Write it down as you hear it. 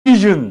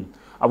division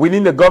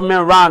within the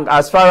government rank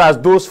as far as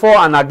those for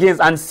and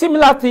against, and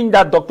similar thing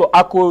that Dr.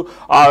 Ako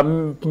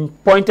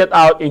pointed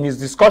out in his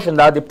discussion,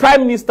 that the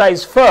Prime Minister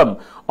is firm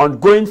on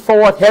going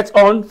forward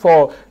head-on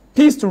for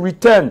peace to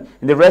return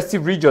in the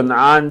restive region.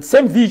 And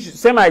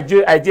same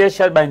idea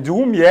shared by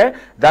Nduhumye,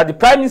 that the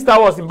Prime Minister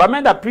was in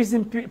Bamenda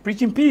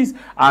preaching peace,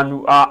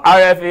 and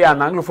RFA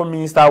and Anglophone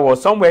Minister was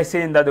somewhere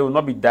saying that there will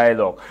not be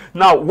dialogue.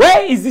 Now,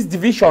 where is this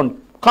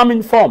division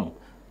coming from?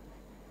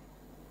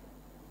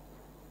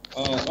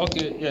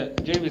 Okay, yeah,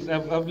 James,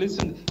 I've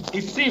listened.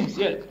 It seems,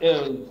 yeah,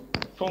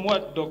 from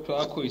what Dr.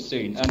 Ako is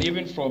saying, and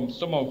even from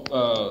some of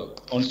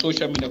on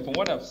social media, from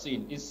what I've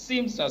seen, it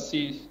seems as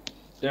if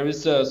there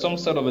is some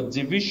sort of a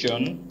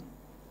division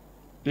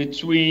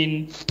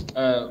between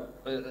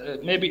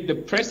maybe the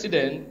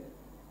president.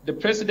 The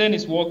president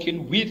is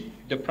working with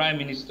the Prime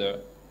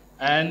Minister,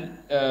 and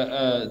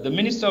the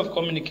Minister of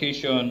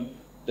Communication,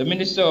 the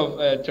Minister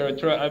of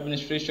Territorial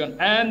Administration,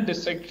 and the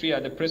Secretary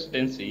at the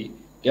Presidency.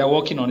 They are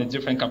working on a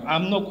different camp.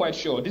 I'm not quite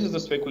sure. This is a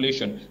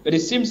speculation, but it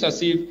seems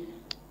as if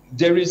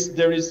there is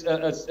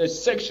a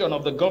section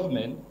of the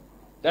government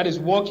that is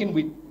working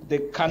with the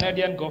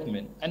Canadian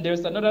government, and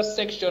there's another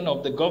section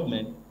of the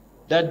government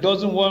that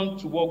doesn't want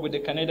to work with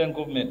the Canadian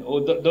government, or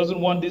doesn't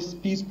want this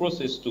peace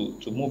process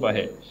to move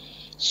ahead.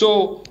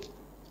 So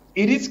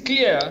it is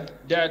clear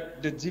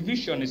that the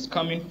division is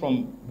coming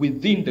from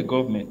within the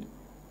government.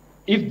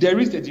 If there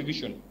is a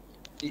division,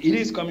 it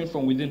is coming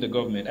from within the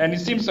government. And it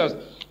seems as,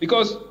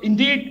 because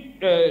indeed,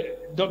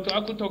 Dr.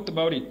 Ako talked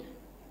about it,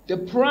 the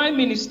Prime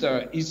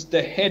Minister is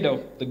the head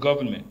of the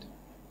government.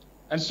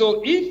 And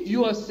so if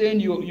you are saying,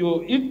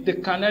 if the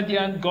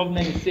Canadian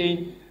government is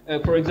saying,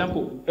 for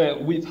example,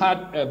 we've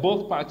had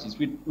both parties,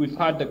 we've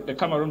had the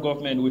Cameroon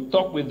government, we've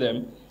talked with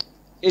them,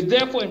 it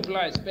therefore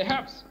implies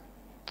perhaps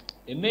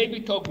it maybe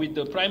talk with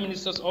the Prime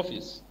Minister's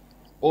office,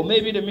 or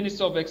maybe the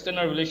Minister of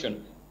External Relations.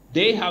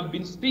 They have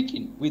been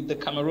speaking with the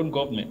Cameroon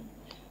government.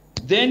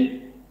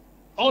 Then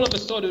all of a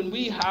sudden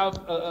we have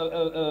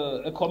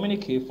a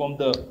communique from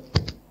the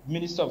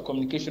Minister of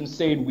Communication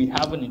saying we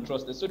haven't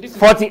entrusted. So this is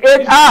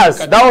 48 hours.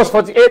 That was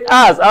 48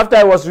 hours after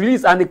I was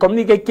released, and the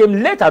communique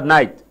came late at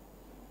night.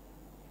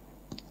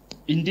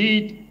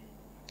 Indeed,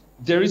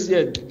 there is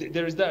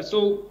that.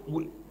 So,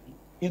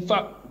 in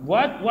fact,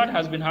 what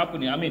has been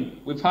happening? I mean,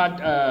 we've had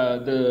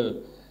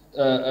the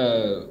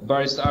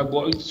Barrister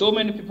Agbo. So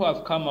many people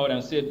have come out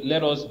and said,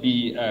 "Let us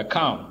be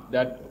calm.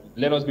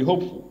 Let us be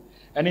hopeful."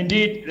 And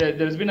indeed,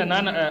 there's been an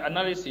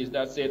analysis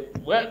that said,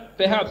 well,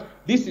 perhaps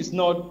this is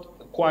not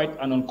quite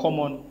an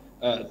uncommon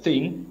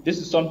thing. This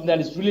is something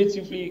that is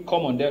relatively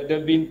common. There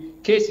have been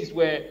cases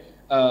where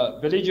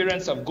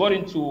belligerents have got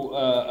into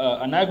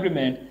an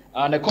agreement,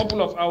 and a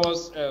couple of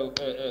hours,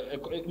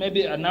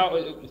 maybe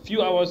a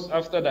few hours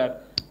after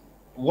that,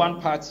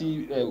 one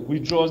party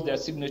withdraws their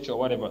signature or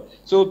whatever.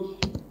 So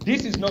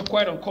this is not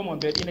quite uncommon,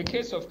 but in the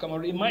case of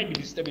Cameroon, it might be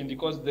disturbing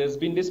because there's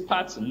been this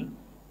pattern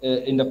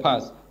in the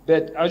past.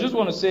 But I just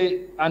want to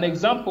say an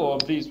example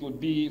of this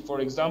would be,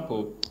 for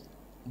example,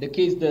 the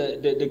case,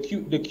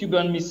 the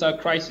Cuban Missile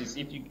Crisis,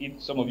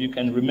 if some of you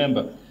can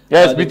remember.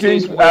 Yes,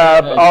 between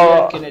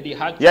Kennedy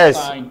had to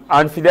sign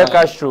and Fidel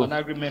Castro an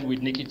agreement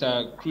with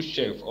Nikita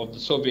Khrushchev of the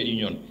Soviet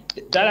Union.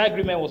 That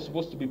agreement was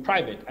supposed to be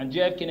private, and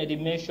JF Kennedy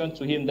mentioned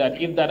to him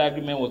that if that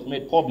agreement was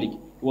made public,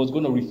 he was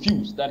going to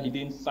refuse, that he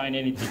didn't sign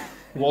anything.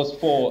 It was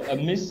for a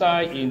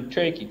missile in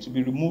Turkey to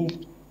be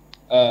removed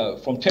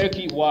from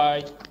Turkey,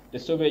 while the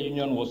Soviet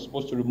Union was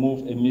supposed to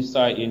remove a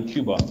missile in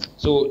Cuba.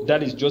 So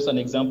that is just an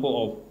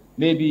example of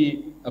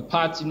maybe a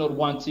party not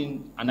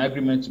wanting an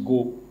agreement to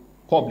go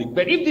public.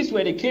 But if this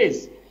were the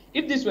case,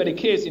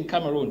 in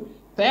Cameroon,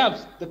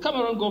 perhaps the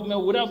Cameroon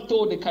government would have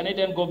told the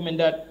Canadian government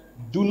that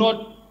do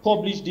not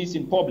publish this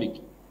in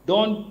public.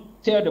 Don't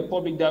tell the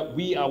public that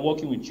we are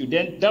working with you.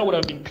 Then that would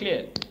have been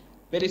clear.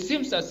 But it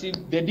seems as if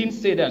they didn't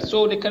say that.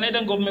 So the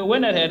Canadian government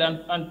went ahead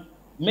and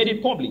made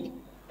it public.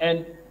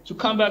 And to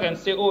come back and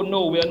say, oh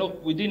no,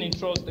 we didn't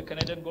entrust the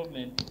Canadian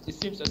government, it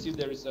seems as if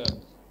there is a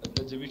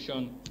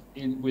division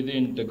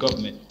within the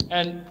government.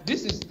 And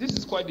this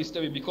is quite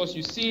disturbing, because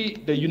you see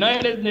the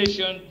United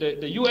Nations,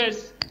 the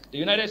US, the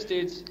United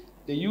States,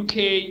 the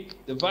UK,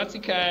 the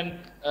Vatican,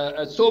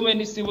 so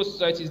many civil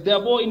societies, they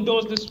have all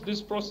endorsed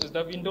this process,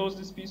 they've endorsed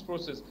this peace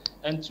process.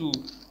 And to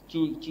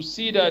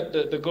see that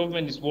the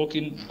government is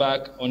working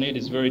back on it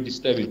is very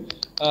disturbing.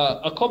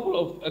 A couple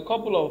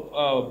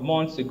of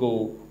months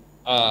ago,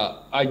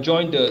 I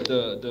joined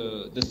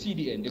the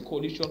CDN, the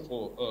Coalition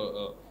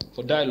for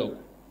Dialogue.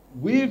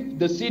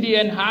 The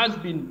CDN has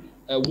been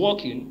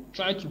working,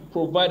 trying to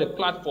provide a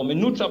platform, a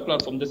neutral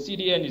platform. The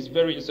CDN is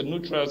a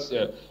neutral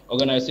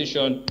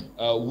organization.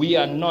 We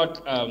are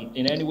not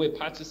in any way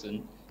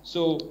partisan.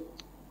 So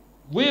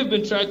we've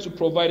been trying to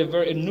provide a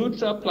very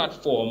neutral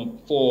platform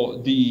for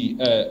all the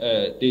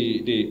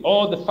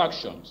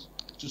factions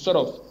to sort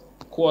of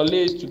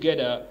coalesce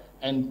together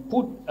and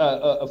put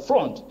a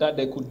front that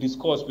they could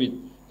discuss with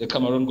the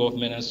Cameroon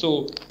government. And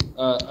so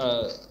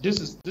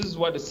this is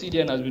what the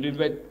CDN has been doing.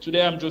 But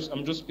today I'm just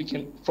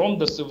speaking from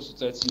the civil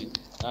society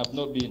have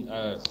not been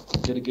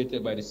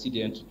delegated by the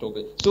CDN to talk.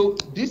 So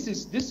this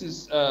is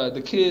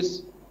the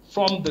case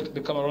from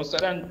the Cameroon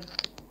side. And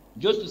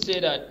just to say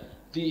that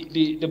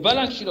the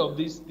balance sheet of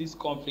this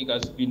conflict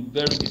has been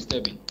very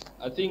disturbing.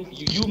 I think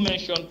you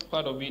mentioned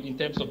part of it in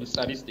terms of the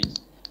statistics.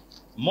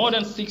 More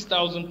than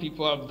 6,000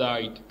 people have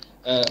died.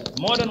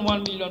 More than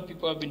 1 million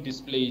people have been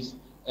displaced.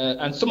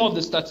 And some of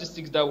the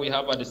statistics that we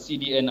have at the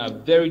CDN are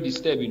very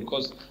disturbing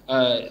because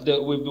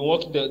we've been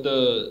working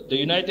the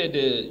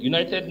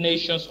United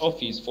Nations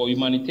Office for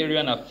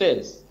Humanitarian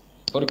Affairs,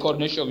 for the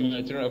coordination of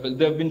humanitarian affairs.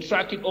 They've been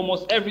tracking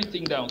almost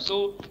everything down.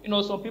 So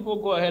some people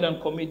go ahead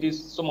and commit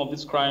some of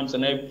these crimes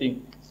and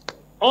everything.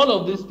 All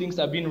of these things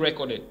are being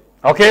recorded.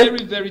 Okay.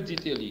 Very, very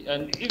detailedly.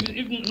 And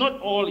if not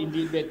all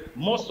indeed, but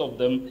most of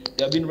them,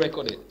 they have been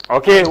recorded.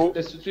 Okay.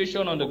 The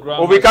situation on the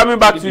ground. We'll be coming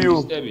back to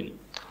you. Disturbing.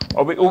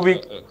 We'll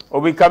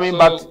be coming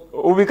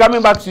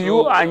back to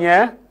you,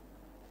 Anya.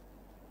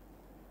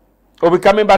 We'll be coming back